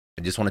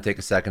I just want to take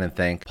a second and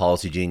thank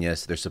Policy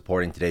Genius. They're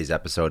supporting today's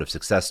episode of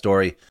Success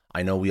Story.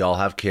 I know we all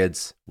have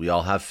kids, we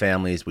all have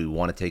families we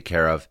want to take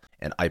care of,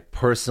 and I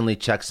personally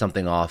checked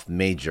something off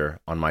major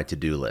on my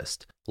to-do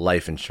list: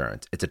 life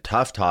insurance. It's a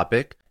tough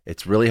topic.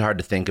 It's really hard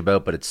to think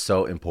about, but it's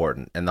so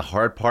important. And the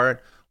hard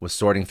part was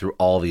sorting through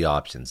all the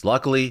options.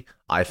 Luckily,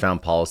 I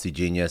found Policy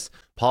Genius.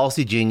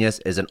 Policy Genius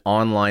is an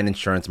online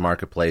insurance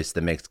marketplace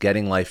that makes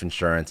getting life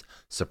insurance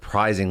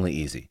surprisingly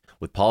easy.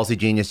 With Policy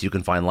Genius, you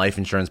can find life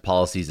insurance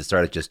policies that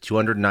start at just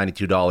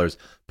 $292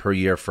 per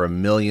year for $1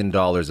 million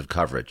of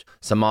coverage.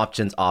 Some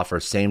options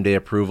offer same-day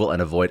approval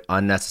and avoid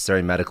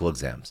unnecessary medical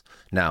exams.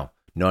 Now,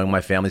 knowing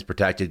my family's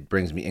protected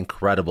brings me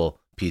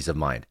incredible peace of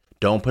mind.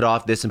 Don't put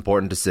off this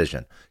important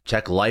decision.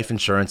 Check life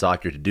insurance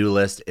off your to-do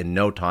list in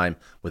no time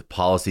with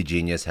Policy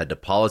Genius. Head to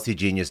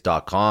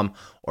policygenius.com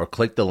or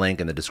click the link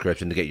in the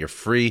description to get your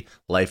free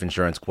life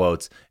insurance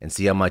quotes and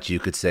see how much you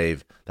could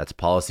save. That's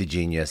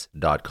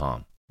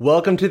policygenius.com.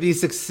 Welcome to the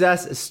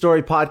Success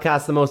Story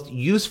Podcast, the most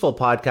useful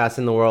podcast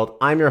in the world.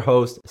 I'm your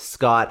host,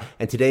 Scott,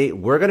 and today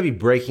we're going to be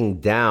breaking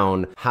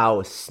down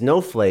how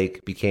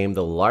Snowflake became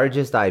the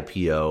largest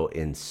IPO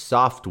in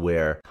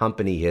software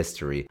company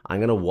history. I'm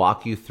going to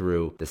walk you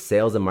through the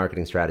sales and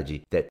marketing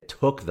strategy that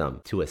took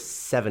them to a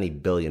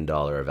 $70 billion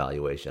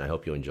valuation. I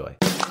hope you enjoy.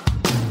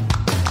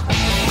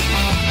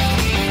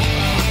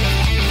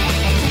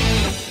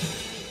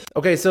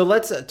 Okay, so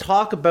let's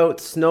talk about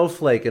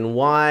Snowflake and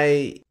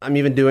why I'm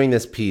even doing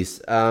this piece.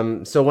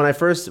 So when I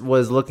first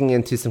was looking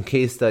into some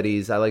case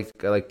studies, I like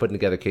putting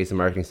together case and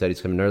marketing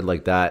studies, I'm a nerd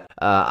like that.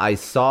 I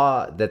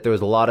saw that there was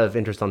a lot of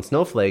interest on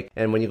Snowflake,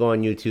 and when you go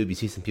on YouTube, you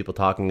see some people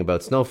talking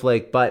about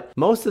Snowflake, but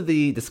most of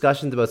the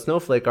discussions about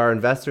Snowflake are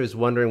investors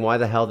wondering why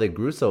the hell they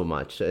grew so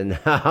much and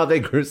how they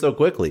grew so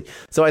quickly.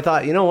 So I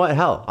thought, you know what,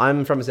 hell,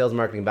 I'm from a sales and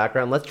marketing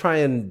background. Let's try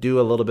and do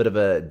a little bit of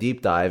a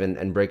deep dive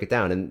and break it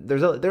down. And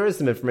there is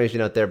some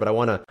information out there, but I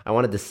want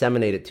to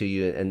disseminate it to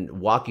you and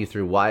walk you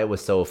through why it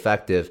was so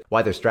effective,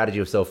 why their strategy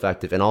was so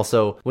effective. And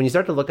also, when you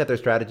start to look at their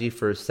strategy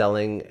for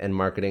selling and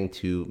marketing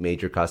to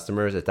major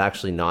customers, it's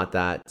actually not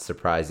that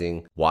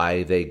surprising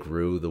why they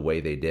grew the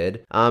way they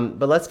did.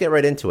 But let's get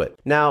right into it.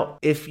 Now,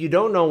 if you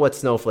don't know what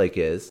Snowflake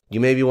is, you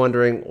may be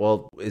wondering,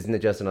 well, isn't it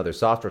just another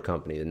software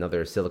company,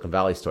 another Silicon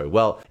Valley story?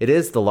 Well, it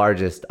is the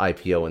largest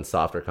IPO in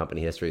software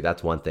company history.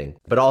 That's one thing.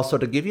 But also,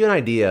 to give you an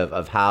idea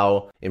of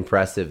how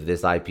impressive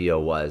this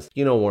IPO was,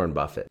 you know Warren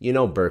Buffett, you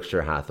know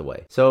Berkshire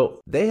Hathaway. So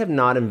they have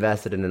not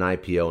invested in an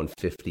IPO in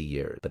 50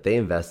 years, but they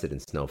invested in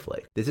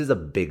Snowflake. This is a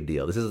big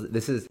deal.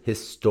 This is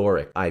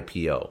historic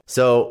IPO.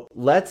 So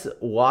let's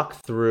walk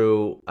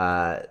through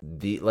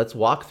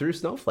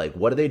Snowflake.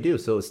 What do they do?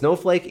 So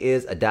Snowflake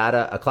is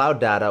a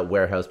cloud data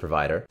warehouse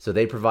provider. So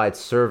they provide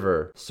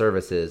server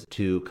services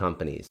to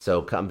companies.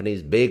 So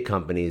big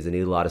companies, they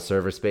need a lot of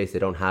server space. They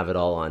don't have it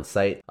all on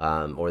site,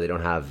 or they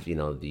don't have,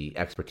 the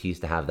expertise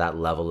to have that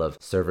level of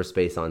server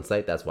space on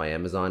site. That's why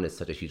Amazon is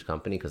such a huge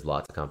company, because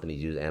lots of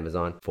companies use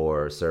Amazon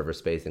for server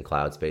space and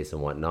cloud space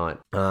and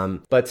whatnot.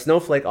 But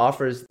Snowflake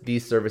offers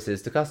these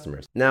services to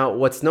customers. Now,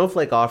 what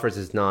Snowflake offers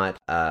is not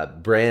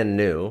brand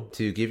new.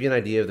 To give you an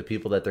idea of the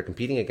people that they're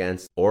competing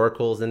against,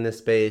 Oracle's in this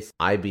space,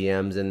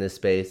 IBM's in this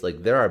space.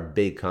 Like, there are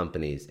big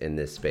companies in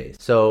this space.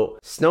 So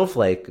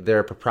Snowflake,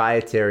 their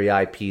proprietary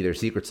IP, their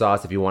secret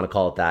sauce, if you want to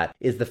call it that,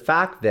 is the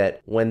fact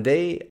that when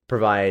they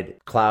provide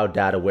cloud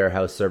data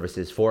warehouse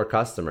services for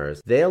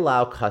customers, they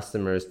allow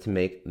customers to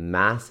make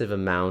massive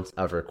amounts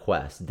of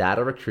requests,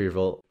 data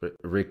retrieval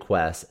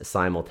requests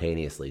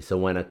simultaneously. So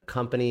when a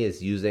company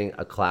is using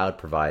a cloud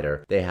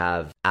provider, they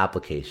have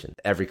applications.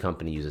 Every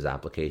company uses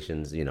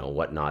applications,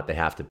 whatnot. They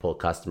have to pull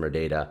customer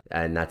data,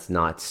 and that's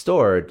not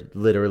stored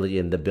literally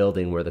in the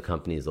building where the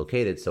company is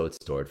located. So it's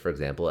stored, for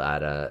example,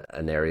 at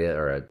an area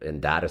or a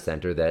data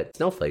center that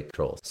Snowflake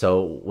controls.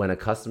 So when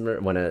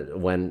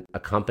a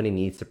company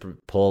needs to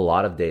pull a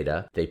lot of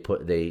data,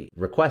 they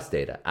request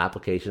data.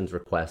 Applications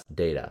request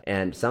data,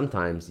 and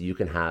sometimes you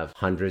can have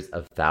hundreds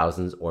of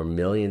thousands or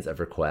millions of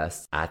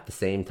requests at the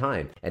same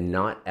time. And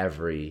not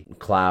every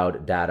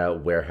cloud data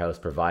warehouse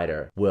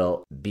provider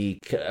will be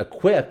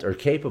equipped or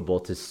capable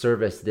to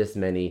service this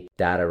many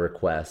data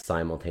requests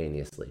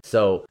simultaneously.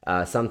 So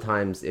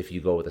sometimes if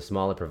you go with a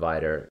smaller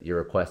provider, your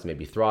request may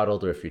be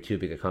throttled, or if you're too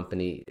big a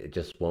company, it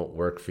just won't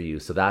work for you.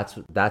 So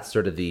that's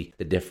sort of the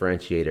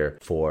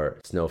differentiator for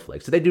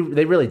Snowflake. So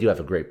they really do have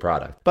a great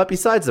product. But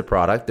besides the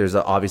product, there's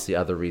obviously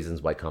other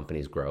reasons why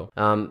companies grow.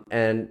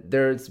 And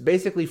there's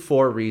basically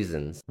 4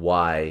 reasons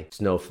why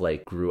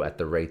Snowflake grew at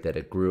the rate that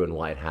it grew and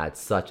why it had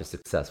such a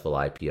successful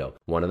IPO.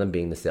 One of them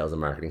being the sales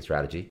and marketing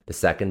strategy. The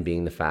second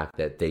being the fact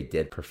that they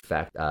did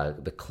perfect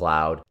the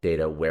cloud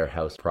data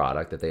warehouse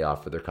product that they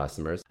offer their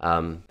customers.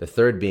 The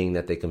third being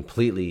that they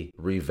completely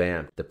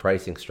revamped the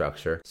pricing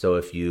structure. So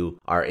if you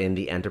are in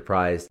the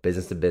enterprise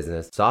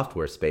business-to-business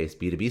software space,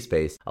 B2B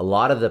space, a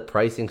lot of the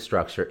pricing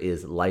structure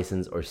is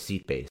license or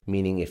seat-based,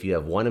 meaning if you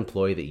have one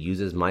employee that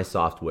uses my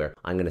software,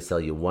 I'm going to sell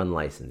you one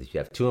license. If you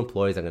have 2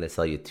 employees, I'm I'm going to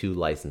sell you 2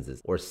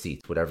 licenses or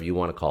seats, whatever you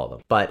want to call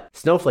them. But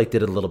Snowflake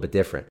did it a little bit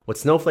different. What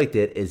Snowflake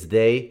did is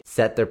they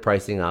set their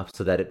pricing up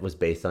so that it was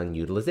based on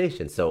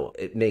utilization. So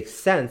it makes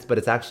sense, but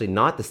it's actually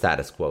not the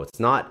status quo. It's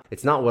not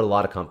what a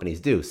lot of companies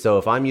do. So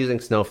if I'm using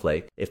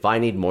Snowflake, if I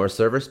need more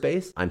server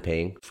space, I'm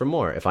paying for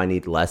more. If I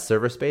need less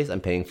server space,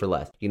 I'm paying for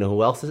less. You know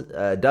who else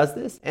does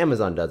this?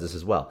 Amazon does this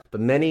as well.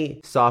 But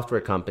many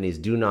software companies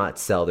do not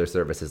sell their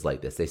services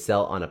like this. They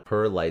sell on a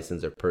per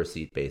license or per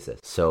seat basis.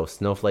 So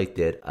Snowflake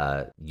did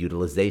a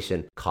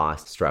utilization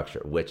cost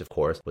structure, which of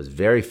course was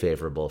very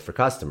favorable for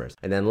customers.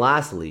 And then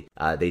lastly,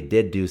 they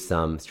did do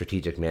some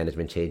strategic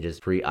management changes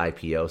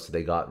pre-IPO. So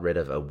they got rid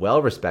of a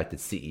well-respected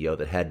CEO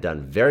that had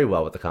done very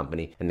well with the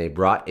company, and they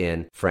brought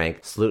in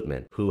Frank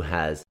Slootman, who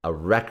has a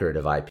record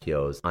of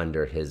IPOs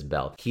under his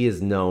belt. He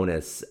is known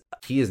as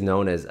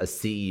a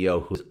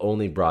CEO who's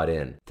only brought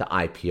in to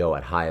IPO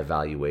at high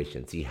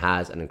evaluations. He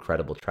has an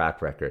incredible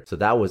track record. So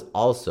that was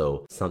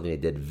also something they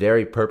did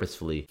very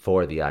purposefully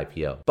for the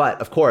IPO. But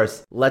of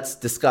course, let's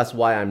discuss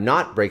why I'm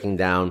not breaking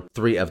down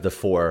 3 of the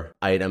 4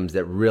 items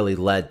that really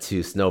led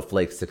to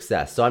Snowflake's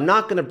success. So I'm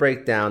not going to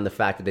break down the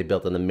fact that they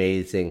built an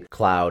amazing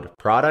cloud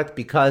product,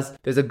 because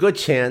there's a good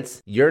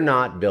chance you're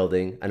not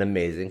building an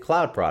amazing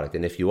cloud product.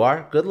 And if you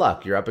are, good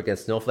luck. You're up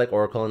against Snowflake,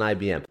 Oracle, and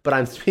IBM. But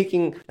I'm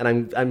speaking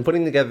and I'm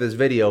putting together this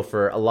video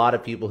for a lot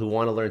of people who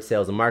want to learn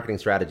sales and marketing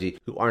strategy,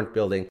 who aren't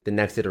building the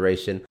next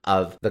iteration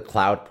of the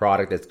cloud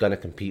product that's going to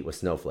compete with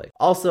Snowflake.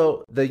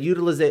 Also, the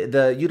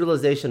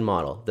utilization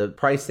model, the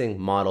pricing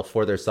model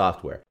for their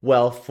software.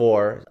 Well,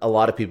 for a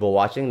lot of people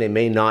watching, they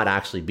may not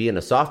actually be in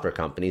a software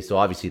company, so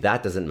obviously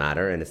that doesn't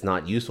matter and it's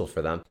not useful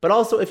for them. But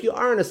also, if you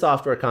are in a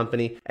software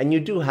company and you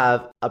do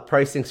have a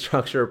pricing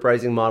structure or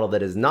pricing model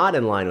that is not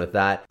in line with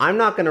that, I'm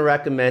not going to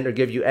recommend or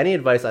give you any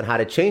advice on how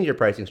to change your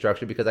pricing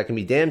structure, because I can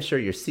be damn sure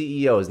your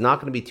CEO is not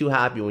going to be too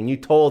happy when you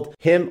told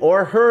him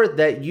or her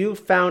that you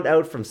found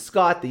out from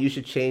Scott that you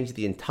should change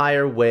the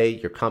entire way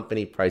your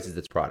company prices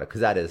its product,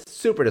 because that is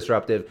super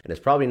disruptive and it's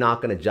probably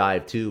not going to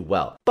jive too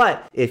well.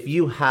 But if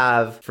you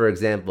have, for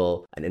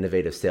example, an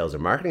innovative sales or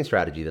marketing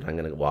strategy that I'm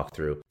going to walk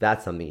through,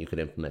 that's something you could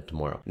implement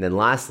tomorrow. And then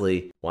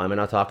lastly, why am I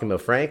not talking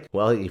about Frank?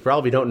 Well, you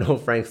probably don't know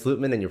Frank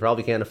Slootman and you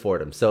probably can't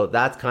afford him. So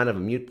that's kind of a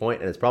moot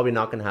point, and it's probably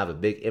not going to have a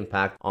big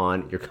impact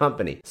on your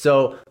company.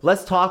 So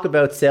let's talk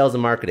about sales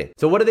and marketing.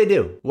 So what did they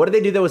do? What did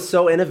they do that was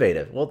so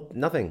innovative? Well,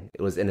 nothing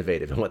was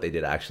innovative in what they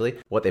did actually.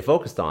 What they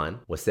focused on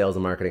was sales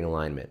and marketing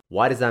alignment.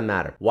 Why does that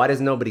matter? Why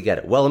does nobody get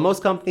it? Well, in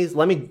most companies,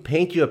 let me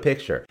paint you a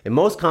picture. In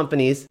most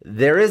companies,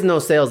 there is no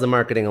sales and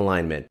marketing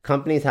alignment.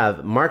 Companies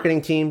have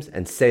marketing teams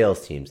and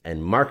sales teams,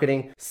 and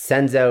marketing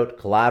sends out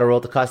collateral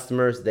to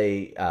customers.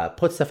 They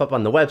put stuff up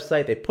on the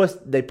website.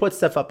 They put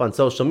stuff up on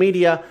social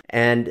media,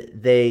 and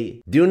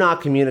they do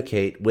not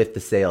communicate with the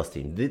sales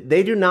team.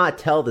 They do not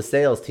tell the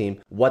sales team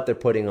what they're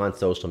putting on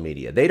social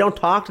media. They don't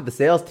talk to the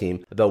sales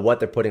team about what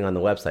they're putting on the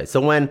website.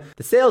 So when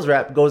the sales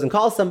rep goes and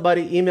calls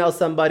somebody, emails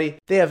somebody,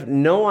 they have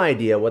no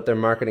idea what their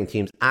marketing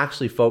team's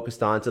actually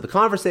focused on. So the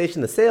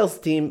conversation the sales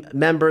team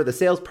member, the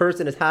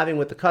salesperson is having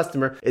with the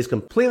customer is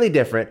completely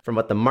different from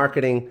what the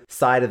marketing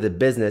side of the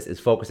business is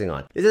focusing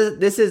on.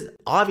 This is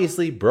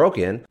obviously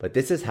broken, but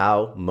this is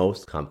how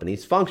most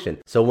companies function.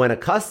 So when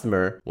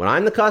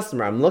I'm the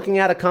customer, I'm looking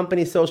at a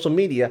company's social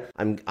media,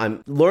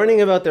 I'm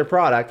learning about their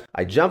product,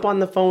 I jump on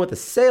the phone with the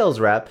sales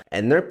rep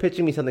and they're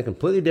pitching me something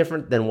completely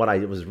different than what I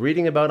was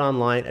reading about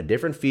online, a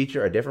different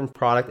feature, a different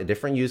product, a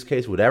different use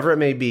case, whatever it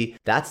may be.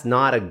 That's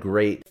not a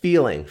great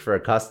feeling for a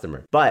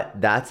customer, but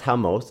that's how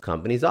most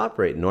companies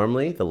operate.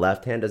 Normally, the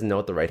left hand doesn't know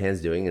what the right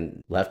hand's doing,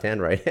 and left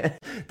hand, right hand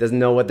doesn't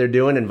know what they're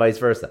doing, and vice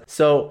versa.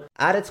 So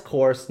at its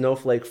core,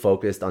 Snowflake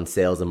focused on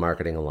sales and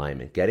marketing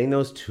alignment, getting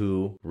those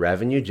 2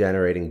 revenue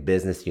generating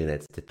business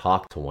units to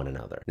talk to one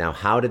another. Now,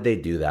 how did they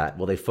do that?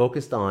 Well, they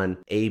focused on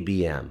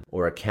ABM,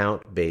 or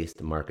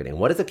account-based marketing.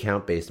 What is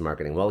account-based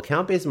marketing? Well,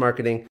 account-based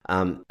marketing,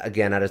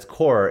 again, at its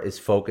core is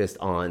focused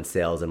on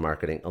sales and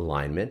marketing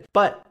alignment,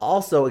 but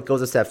also it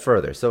goes a step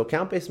further. So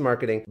account-based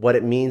marketing, what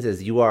it means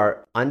is you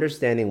are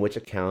understanding which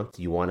accounts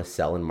you want to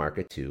sell and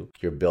market to.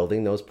 You're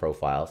building those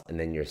profiles, and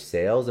then your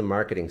sales and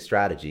marketing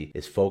strategy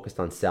is focused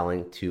on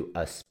selling to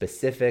a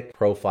specific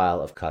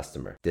profile of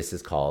customer. This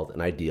is called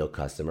an ideal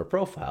customer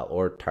profile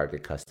or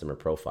target customer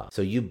profile.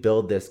 So you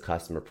build this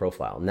customer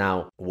profile.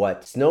 Now,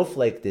 what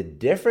Snowflake did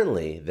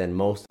differently than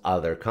most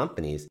other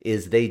companies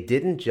is they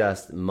didn't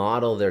just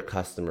model their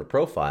customer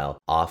profile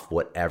off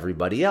what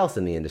everybody else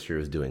in the industry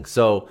was doing.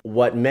 So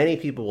what many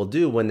people will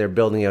do when they're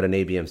building out an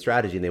ABM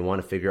strategy and they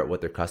want to figure out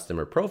what their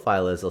customer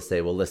profile is, they'll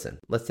say, well, listen,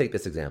 let's take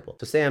this example.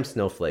 So say I'm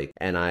Snowflake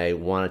and I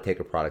want to take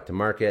a product to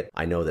market.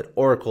 I know that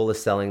Oracle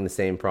is selling the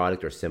same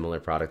product or similar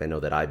product. I know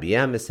that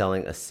IBM is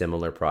selling a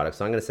similar product.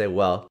 So I'm going to say,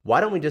 well,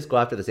 why don't we just go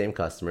after the same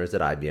customers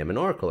that IBM and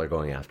Oracle are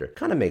going after?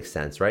 Kind of makes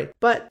sense, right?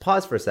 But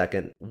pause for a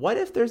second. What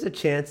if there's a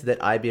chance that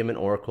IBM and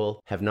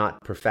Oracle have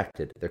not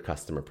perfected their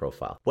customer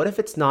profile? What if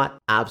it's not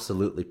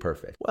absolutely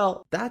perfect?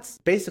 Well, that's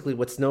basically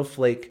what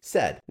Snowflake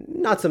said.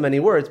 Not so many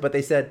words, but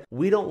they said,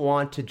 we don't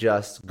want to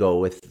just go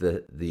with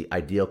the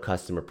ideal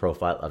customer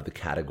profile of the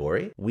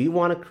category. We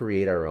want to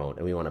create our own,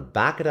 and we want to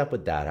back it up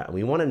with data, and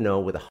we want to know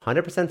with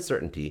 100%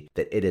 certainty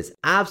that it is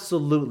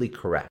absolutely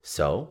correct.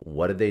 So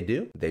what did they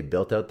do? They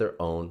built out their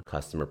own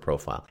customer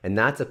profile. And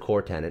that's a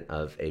core tenet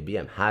of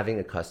ABM, having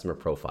a customer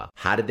profile.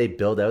 How did they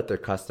build out their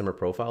customer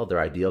profile, their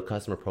ideal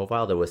customer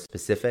profile that was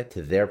specific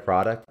to their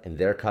product and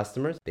their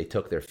customers? They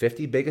took their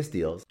 50 biggest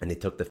deals and they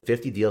took the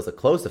 50 deals that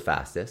closed the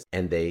fastest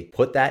and they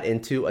put that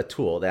into a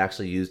tool. They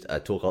actually used a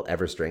tool called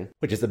Everstring,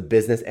 which is a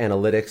business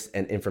analytics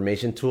and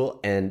information tool.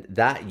 And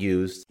that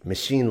used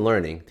machine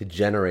learning to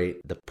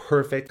generate the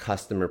perfect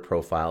customer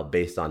profile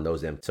based on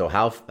those inputs. So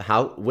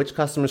which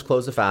customers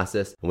close the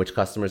fastest and which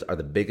customers are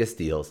the biggest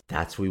deals,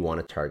 that's who we want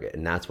to target.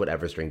 And that's what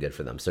Everstring did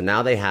for them. So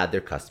now they had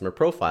their customer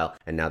profile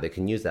and now they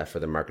can use that for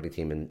their marketing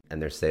team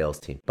and their sales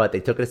team. But they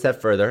took it a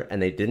step further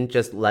and they didn't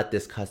just let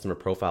this customer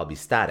profile be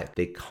static.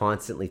 They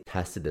constantly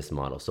tested this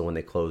model. So when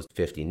they closed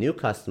 50 new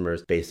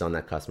customers based on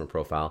that customer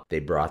profile, they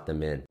brought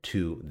them in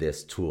to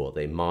this tool.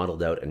 They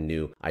modeled out a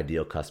new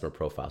ideal customer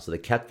profile. So they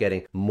kept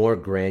getting more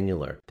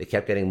granular. They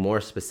kept getting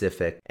more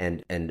specific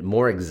and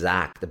more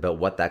exact about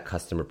what that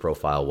customer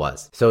profile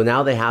was. So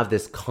now they have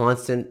this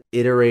constant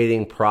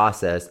iterating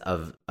process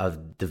of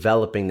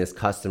developing this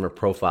customer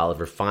profile, of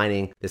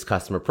refining this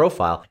customer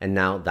profile. And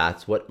now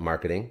that's what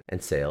marketing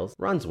and sales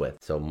runs with.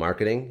 So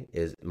marketing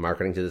is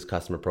marketing to this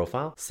customer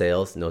profile.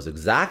 Sales knows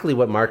exactly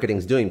what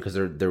marketing's doing because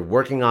they're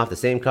working off the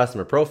same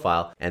customer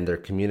profile and they're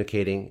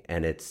communicating.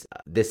 And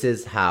this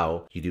is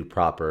how you do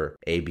proper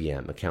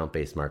ABM,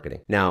 account-based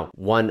marketing. Now,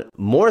 one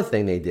more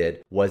thing they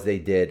did was they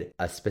did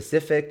a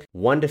specific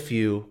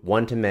one-to-few,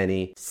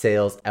 one-to-many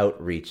sales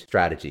outreach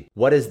strategy.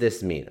 What does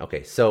this mean?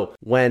 Okay, so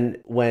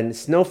when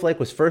Snowflake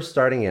was first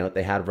starting out,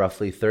 they had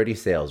roughly 30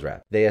 sales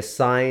reps. They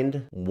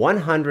assigned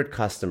 100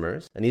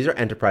 customers, and these are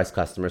enterprise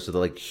customers, so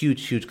they're like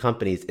huge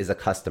companies is a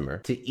customer,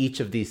 to each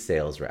of these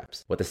sales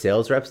reps. What the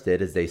sales reps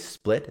did is they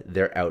split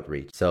their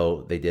outreach.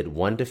 So they did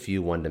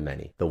one-to-few,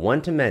 one-to-many. The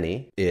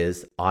one-to-many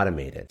is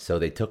automated. So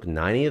they took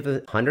 90 of the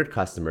 100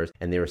 customers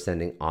and they were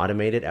sending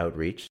automated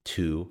outreach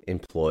to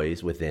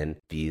employees within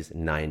these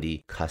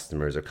 90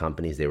 customers or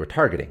companies they were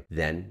targeting.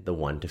 Then the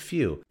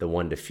one-to-few. The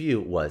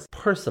one-to-few was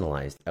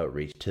personalized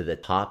outreach to the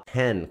top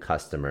 10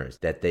 customers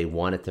that they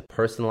wanted to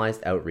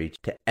personalize outreach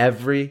to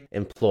every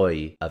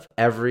employee of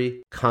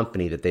every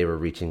company that they were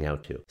reaching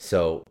out to.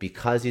 So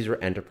because these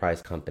were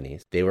enterprise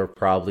companies, they were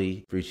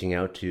probably reaching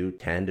out to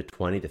 10 to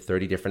 20 to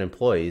 30 different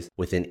employees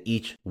within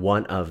each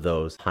one of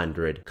those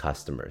 100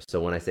 customers.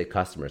 So when I say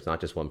customers,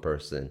 not just one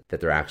person that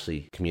they're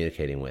actually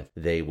communicating with,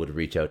 they would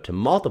reach out to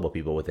multiple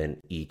people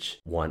within each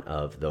one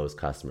of those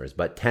customers.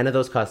 But 10 of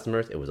those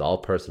customers, it was all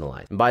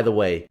personalized. And by the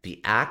way,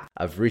 the act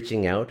of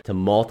reaching out to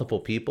multiple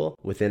people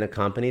within a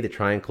company to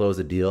try and close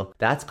a deal,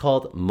 that's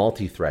called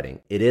multi-threading.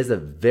 It is a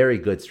very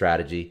good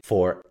strategy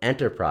for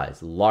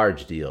enterprise,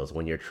 large deals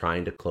when you're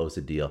trying to close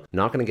a deal.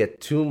 Not going to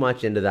get too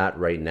much into that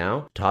right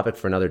now, topic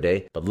for another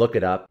day, but look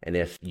it up. And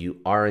if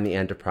you are in the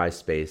enterprise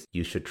space,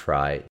 you should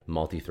try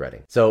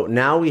multi-threading. So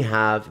now we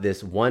have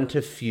this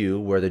one-to-few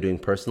where they're doing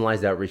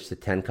personalized outreach to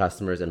 10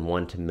 customers and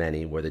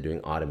one-to-many where they're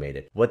doing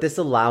automated. What this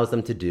allows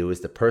them to do is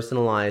to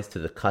personalize to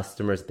the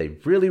customers that they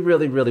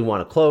really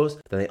want to close.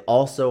 Then they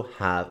also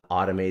have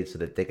automated so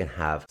that they can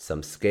have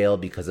some scale,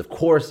 because of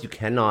course you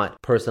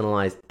cannot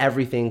personalize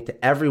everything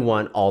to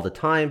everyone all the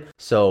time.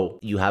 So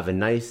you have a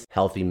nice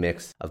healthy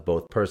mix of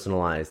both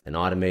personalized and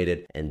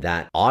automated, and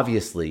that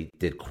obviously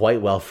did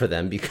quite well for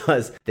them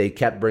because they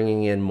kept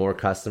bringing in more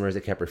customers.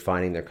 They kept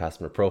refining their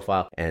customer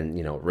profile and,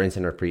 rinse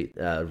and repeat,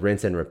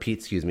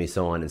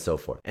 so on and so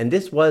forth. And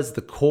this was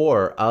the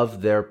core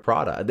of their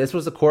product. This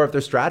was the core of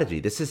their strategy.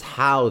 This is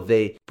how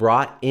they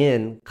brought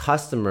in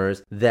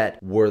customers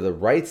that were the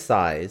right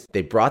size.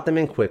 They brought them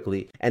in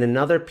quickly. And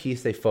another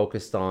piece they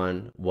focused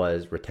on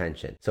was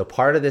retention. So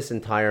part of this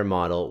entire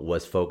model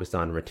was focused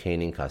on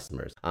retaining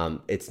customers.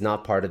 It's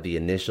not part of the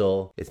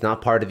initial,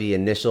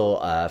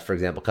 for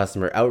example,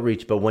 customer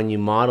outreach. But when you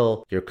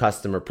model your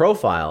customer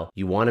profile,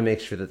 you want to make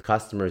sure that the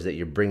customers that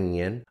you're bringing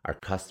in are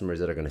customers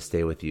that are going to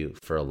stay with you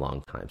for a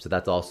long time. So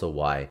that's also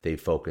why they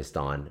focused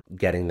on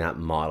getting that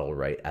model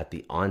right at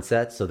the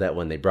onset, so that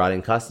when they brought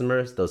in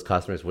customers, those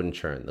customers wouldn't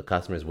churn, the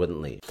customers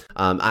wouldn't leave.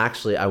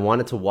 Actually, I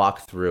wanted to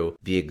walk through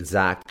the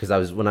exact,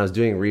 because when I was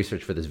doing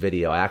research for this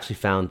video, I actually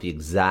found the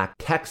exact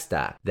tech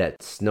stack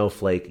that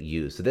Snowflake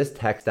used. So this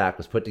tech stack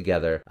was put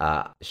together.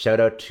 Shout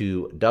out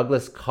to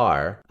Douglas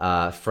Carr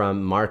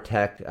from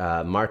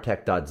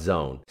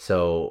Martech.zone.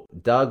 So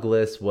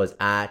Douglas was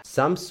at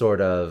some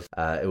sort of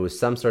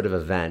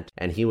event,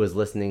 and he was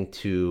listening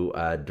to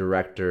a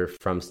director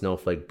from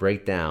Snowflake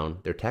break down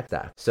their tech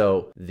stack.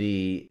 So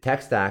the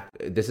tech stack,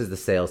 this is the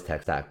sales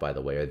tech stack, by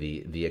the way, or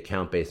the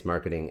account-based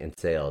marketing and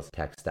sales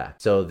tech stack.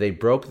 So they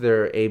broke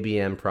their their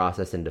ABM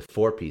process into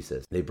 4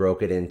 pieces. They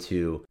broke it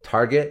into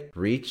target,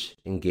 reach,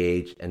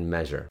 engage, and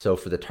measure. So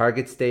for the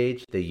target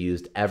stage, they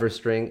used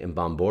Everstring and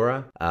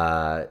Bombora.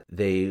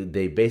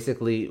 They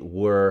basically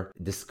were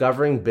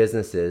discovering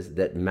businesses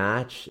that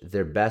match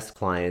their best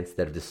clients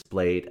that have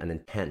displayed an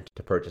intent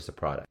to purchase a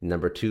product.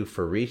 Number 2,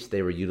 for reach,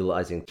 they were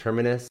utilizing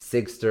Terminus,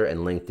 Sigster,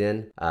 and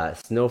LinkedIn.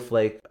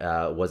 Snowflake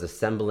was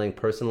assembling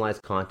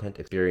personalized content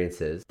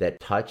experiences that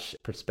touch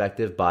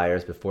prospective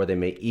buyers before they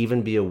may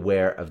even be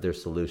aware of their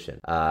solution.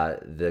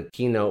 The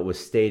keynote was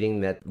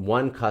stating that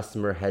one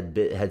customer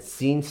had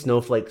seen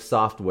Snowflake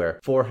software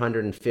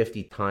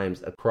 450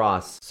 times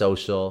across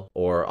social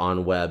or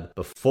on web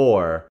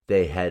before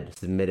they had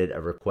submitted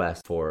a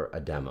request for a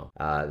demo.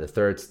 The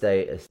third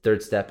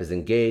step is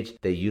engage.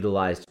 They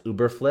utilized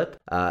Uberflip.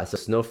 So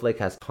Snowflake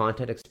has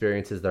content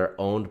experiences that are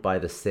owned by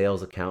the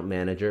sales account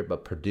manager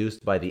but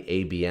produced by the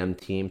ABM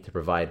team to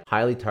provide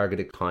highly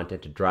targeted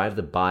content to drive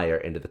the buyer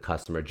into the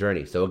customer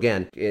journey. So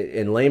again,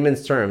 in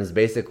layman's terms,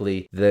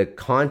 basically the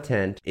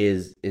content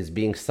is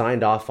being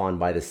signed off on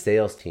by the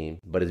sales team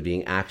but is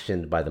being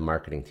actioned by the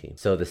marketing team.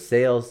 So the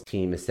sales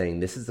team is saying,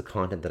 this is the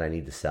content that I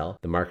need to sell.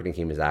 The marketing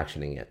team is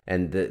actioning it.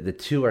 And the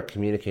two are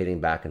communicating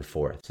back and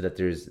forth so that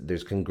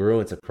there's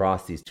congruence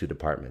across these two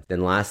departments.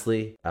 Then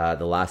lastly,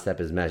 the last step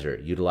is measure.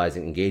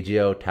 Utilizing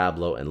Engagio,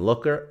 Tableau, and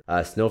Looker,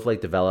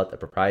 Snowflake developed a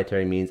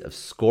proprietary means of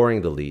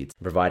scoring the leads,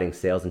 providing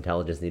sales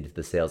intelligence needed to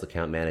the sales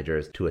account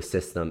managers to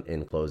assist them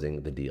in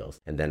closing the deals.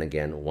 And then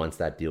again, once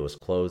that deal was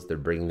closed, they're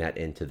bringing that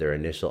into their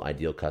initial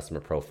ideal customer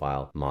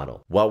profile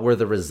model. What were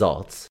the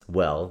results?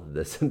 Well,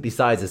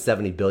 besides a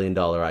 $70 billion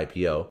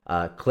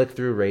IPO,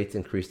 click-through rates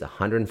increased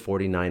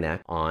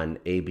 149x on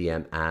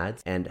ABM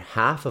ads, and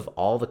half of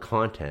all the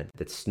content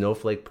that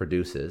Snowflake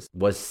produces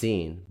was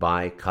seen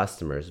by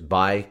customers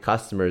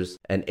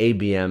and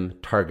ABM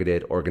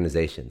targeted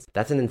organizations.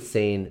 That's an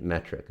insane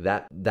metric.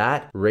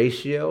 That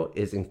ratio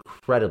is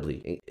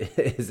incredibly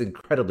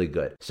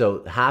good.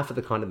 So half of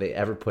the content they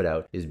ever put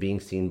out is being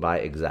seen by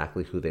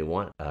exactly who they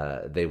want.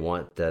 They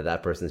want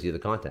that person to see the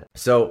content.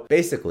 So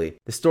basically,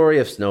 the story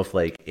of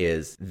Snowflake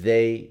is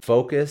they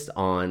focused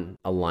on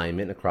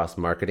alignment across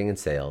marketing and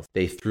sales.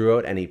 They threw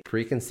out any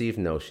preconceived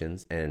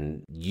notions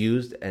and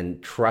used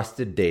and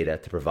trusted data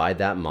to provide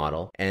that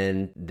model.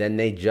 And then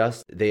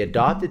they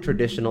adopted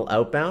traditional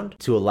outbound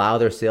to allow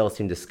their sales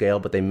team to scale,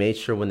 but they made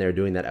sure when they were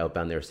doing that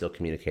outbound, they were still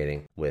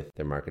communicating with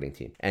their marketing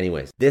team.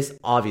 Anyways, this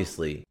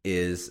obviously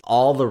is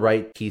all the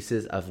right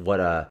pieces of what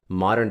a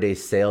modern day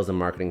sales and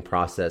marketing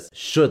process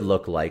should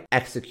look like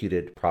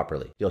executed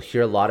properly. You'll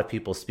hear a lot of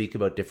people speak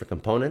about different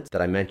components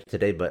that I mentioned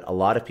today, but a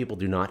lot of people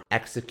do not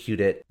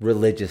execute it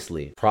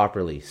religiously,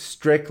 properly,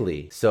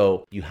 strictly.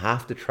 So you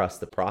have to trust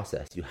the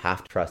process. You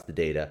have to trust the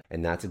data.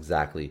 And that's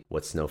exactly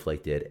what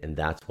Snowflake did. And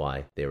that's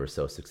why they were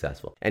so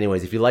successful.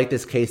 Anyways, if you like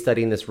this case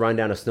study and this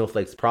rundown of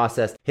Snowflake's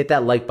process, hit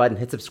that like button,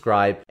 hit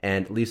subscribe,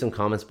 and leave some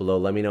comments below.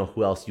 Let me know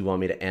who else you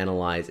want me to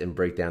analyze and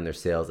break down their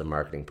sales and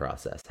marketing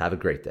process. Have a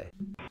great day.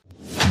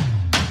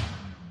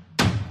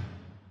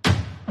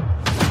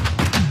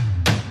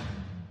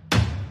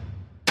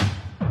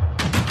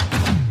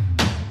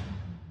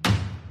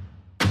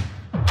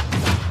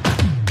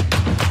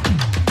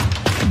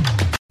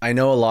 I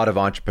know a lot of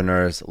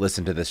entrepreneurs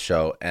listen to this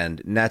show,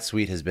 and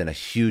NetSuite has been a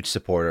huge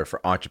supporter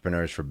for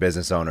entrepreneurs, for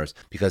business owners,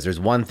 because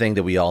there's one thing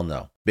that we all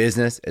know.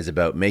 Business is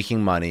about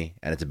making money,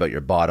 and it's about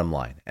your bottom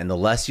line. And the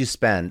less you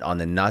spend on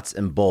the nuts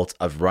and bolts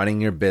of running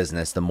your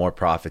business, the more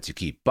profits you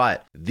keep.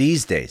 But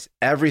these days,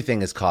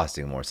 everything is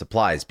costing more.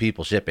 Supplies,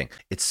 people, shipping.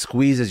 It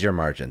squeezes your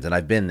margins, and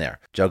I've been there,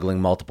 juggling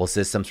multiple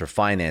systems for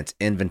finance,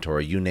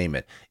 inventory, you name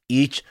it,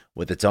 each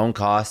with its own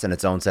costs and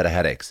its own set of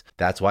headaches.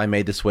 That's why I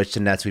made the switch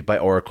to NetSuite by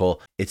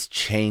Oracle. It's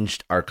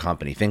changed our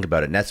company. Think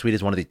about it. NetSuite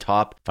is one of the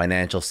top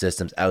financial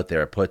systems out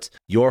there. It puts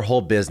your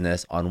whole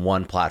business on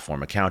one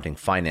platform, accounting,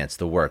 finance,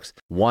 the works.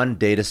 One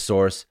data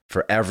source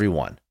for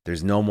everyone.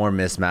 There's no more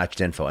mismatched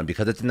info. And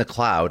because it's in the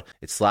cloud,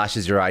 it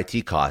slashes your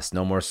IT costs.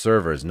 No more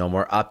servers, no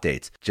more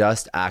updates.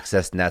 Just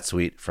access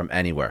NetSuite from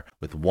anywhere.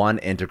 With one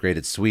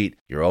integrated suite,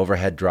 your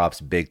overhead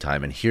drops big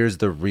time. And here's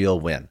the real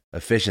win.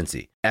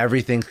 Efficiency.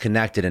 Everything's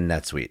connected in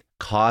NetSuite.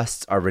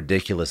 Costs are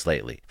ridiculous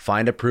lately.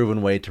 Find a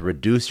proven way to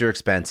reduce your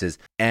expenses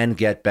and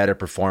get better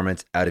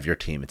performance out of your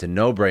team. It's a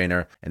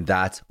no-brainer, and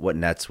that's what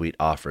NetSuite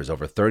offers.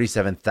 Over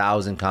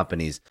 37,000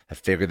 companies have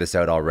figured this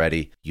out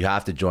already. You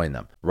have to join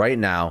them. Right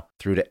now,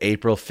 through to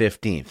April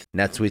 15th,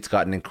 NetSuite's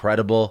got an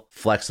incredible,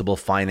 flexible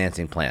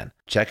financing plan.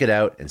 Check it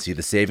out and see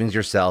the savings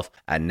yourself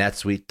at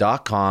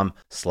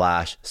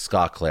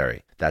netsuite.com/Scott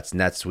Clary. That's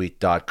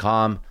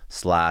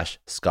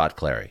netsuite.com/Scott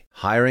Clary.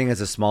 Hiring as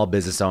a small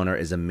business owner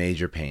is a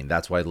major pain.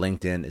 That's why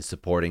LinkedIn is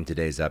supporting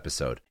today's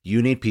episode.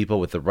 You need people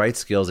with the right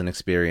skills and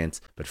experience,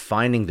 but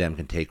finding them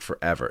can take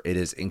forever. It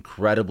is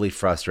incredibly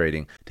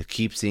frustrating to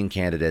keep seeing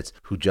candidates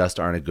who just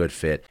aren't a good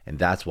fit, and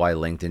that's why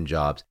LinkedIn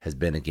Jobs has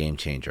been a game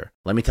changer.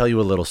 Let me tell you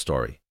a little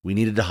story. We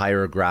needed to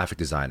hire a graphic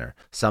designer,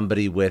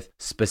 somebody with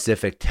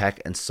specific tech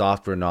and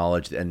software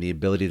knowledge and the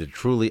ability to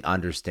truly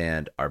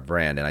understand our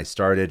brand. And I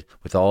started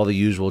with all the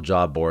usual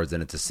job boards,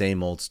 and it's the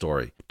same old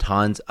story.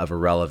 tons of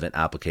irrelevant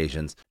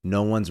applications.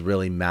 No one's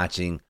really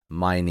matching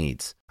my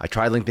needs. I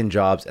tried LinkedIn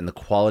Jobs and the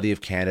quality of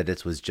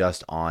candidates was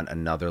just on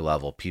another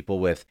level. People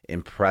with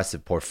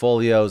impressive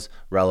portfolios,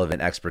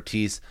 relevant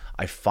expertise.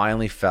 I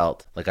finally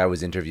felt like I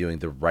was interviewing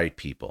the right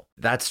people.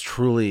 That's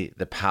truly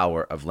the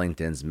power of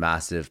LinkedIn's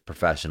massive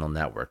professional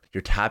network.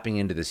 You're tapping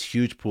into this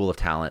huge pool of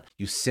talent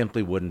you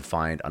simply wouldn't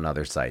find on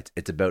other sites.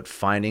 It's about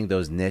finding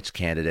those niche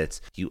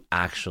candidates you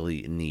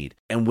actually need.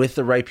 And with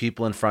the right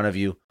people in front of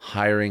you,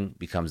 hiring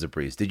becomes a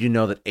breeze. Did you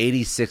know that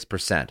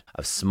 86%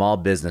 of small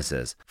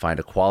businesses find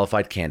a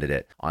qualified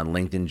candidate on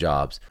LinkedIn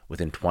Jobs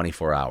within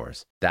 24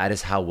 hours? That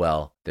is how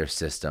well their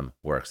system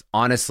works.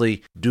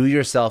 Honestly, do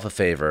yourself a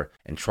favor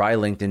and try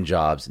LinkedIn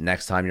Jobs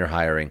next time you're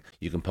hiring.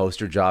 You can post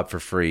your job for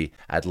free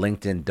at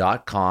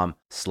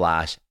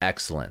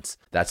linkedin.com/excellence.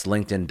 That's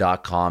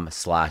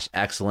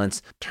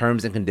linkedin.com/excellence.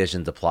 Terms and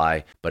conditions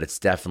apply, but it's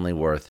definitely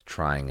worth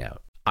trying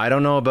out. I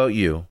don't know about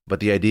you, but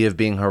the idea of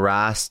being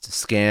harassed,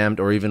 scammed,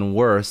 or even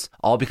worse,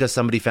 all because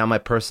somebody found my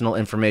personal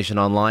information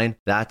online,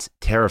 that's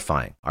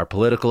terrifying. Our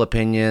political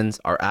opinions,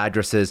 our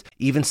addresses,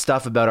 even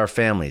stuff about our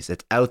families,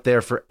 it's out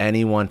there for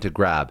anyone to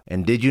grab.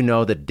 And did you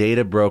know that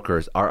data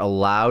brokers are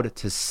allowed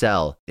to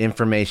sell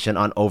information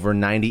on over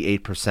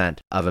 98%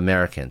 of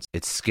Americans?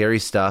 It's scary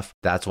stuff.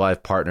 That's why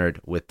I've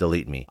partnered with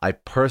Delete Me. I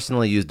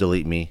personally use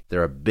Delete Me.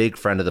 They're a big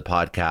friend of the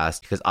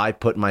podcast because I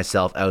put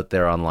myself out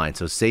there online.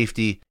 So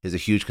safety is a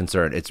huge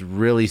concern. It's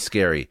really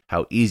scary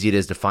how easy it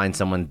is to find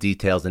someone's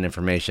details and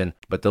information,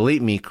 but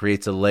Delete Me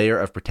creates a layer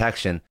of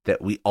protection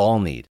that we all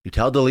need. You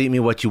tell Delete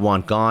Me what you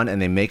want gone,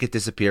 and they make it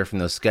disappear from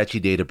those sketchy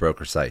data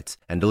broker sites.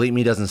 And Delete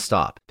Me doesn't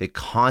stop. They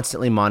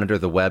constantly monitor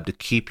the web to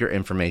keep your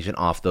information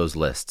off those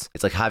lists.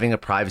 It's like having a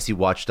privacy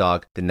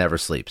watchdog that never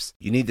sleeps.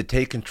 You need to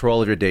take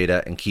control of your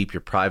data and keep your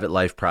private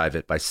life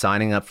private by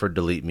signing up for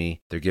Delete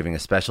Me. They're giving a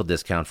special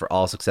discount for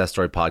all Success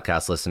Story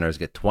podcast listeners.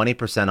 Get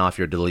 20% off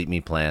your Delete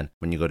Me plan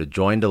when you go to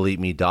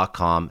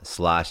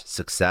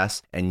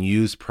joindeleteme.com/success and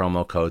use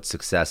promo code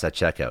success at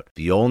checkout.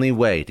 The only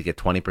way to get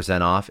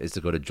 20% off is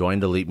to go to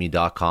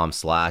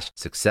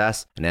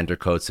joindeleteme.com/success and enter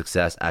code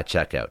success at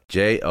checkout.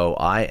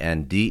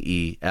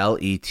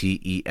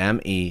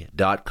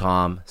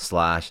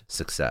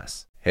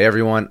 joindeleteme.com/success. Hey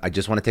everyone, I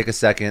just want to take a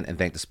second and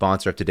thank the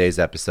sponsor of today's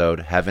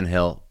episode, Heaven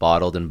Hill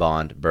Bottled and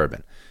Bond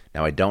Bourbon.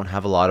 Now, I don't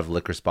have a lot of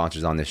liquor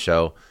sponsors on this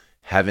show.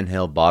 Heaven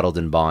Hill Bottled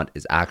and Bond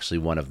is actually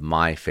one of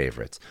my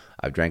favorites.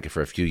 I've drank it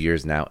for a few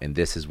years now, and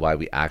this is why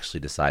we actually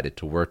decided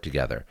to work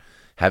together.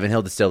 Heaven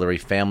Hill Distillery,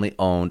 family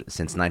owned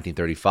since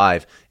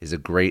 1935, is a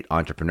great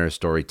entrepreneur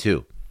story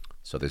too.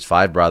 So there's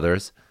 5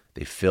 brothers.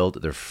 They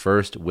filled their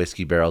first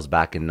whiskey barrels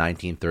back in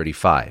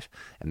 1935,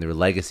 and their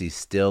legacy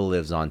still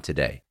lives on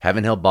today.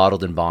 Heaven Hill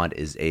Bottled and Bond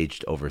is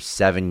aged over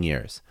 7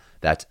 years.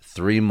 That's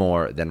 3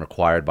 more than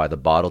required by the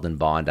Bottled and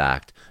Bond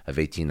Act of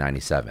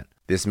 1897.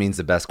 This means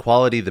the best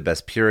quality, the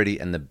best purity,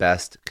 and the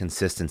best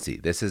consistency.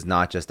 This is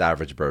not just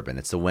average bourbon.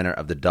 It's the winner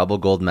of the double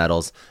gold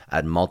medals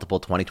at multiple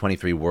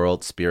 2023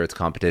 World Spirits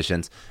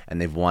competitions,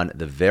 and they've won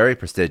the very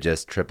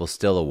prestigious Triple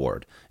Still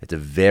Award. It's a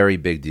very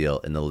big deal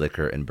in the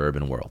liquor and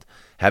bourbon world.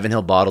 Heaven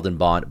Hill Bottled and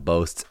Bond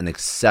boasts an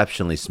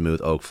exceptionally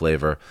smooth oak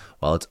flavor,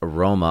 while its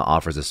aroma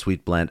offers a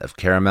sweet blend of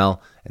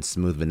caramel and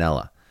smooth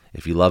vanilla.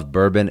 If you love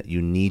bourbon,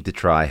 you need to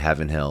try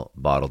Heaven Hill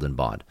Bottled and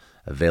Bond.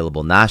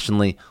 Available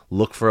nationally,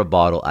 look for a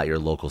bottle at your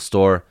local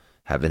store.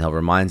 Heaven Hill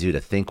reminds you to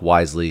think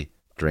wisely,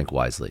 drink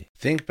wisely.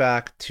 Think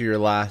back to your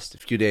last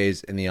few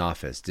days in the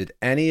office. Did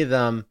any of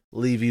them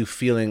leave you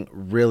feeling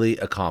really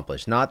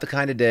accomplished? Not the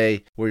kind of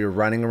day where you're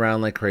running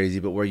around like crazy,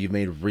 but where you've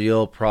made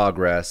real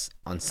progress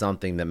on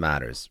something that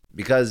matters.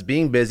 Because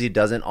being busy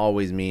doesn't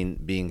always mean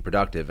being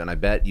productive, and I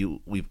bet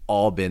we've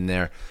all been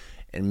there.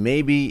 And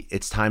maybe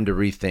it's time to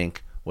rethink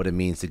what it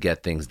means to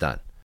get things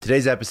done.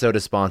 Today's episode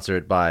is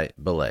sponsored by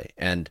Belay,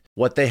 and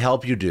what they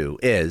help you do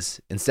is,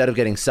 instead of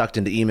getting sucked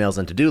into emails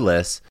and to-do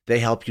lists, they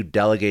help you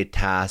delegate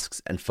tasks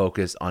and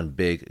focus on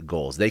big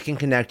goals. They can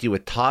connect you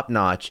with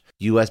top-notch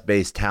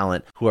US-based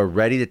talent who are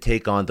ready to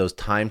take on those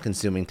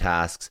time-consuming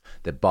tasks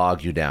that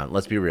bog you down.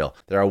 Let's be real.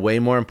 There are way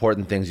more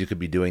important things you could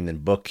be doing than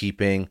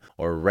bookkeeping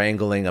or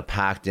wrangling a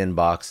packed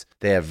inbox.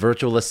 They have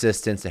virtual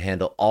assistants to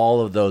handle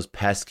all of those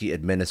pesky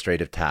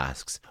administrative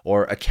tasks,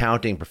 or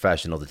accounting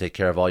professionals to take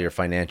care of all your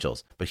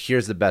financials. But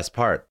here's the best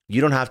part.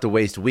 You don't have to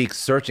waste weeks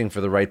searching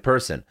for the right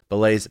person.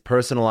 Belay's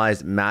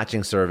personalized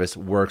matching service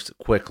works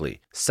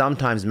quickly,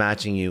 sometimes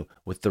matching you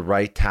with the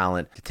right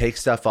talent to take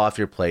stuff off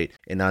your plate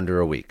in under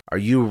a week. Are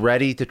you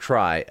ready to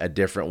try a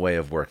different way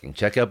of working?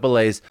 Check out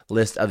Belay's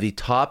list of the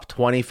top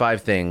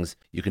 25 things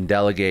you can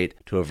delegate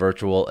to a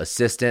virtual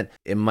assistant.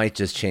 It might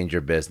just change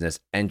your business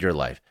and your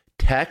life.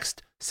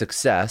 Text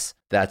SUCCESS,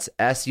 that's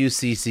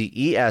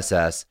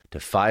SUCCESS, to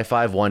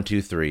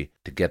 55123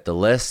 to get the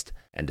list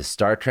and to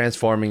start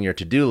transforming your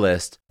to-do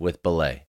list with Belay.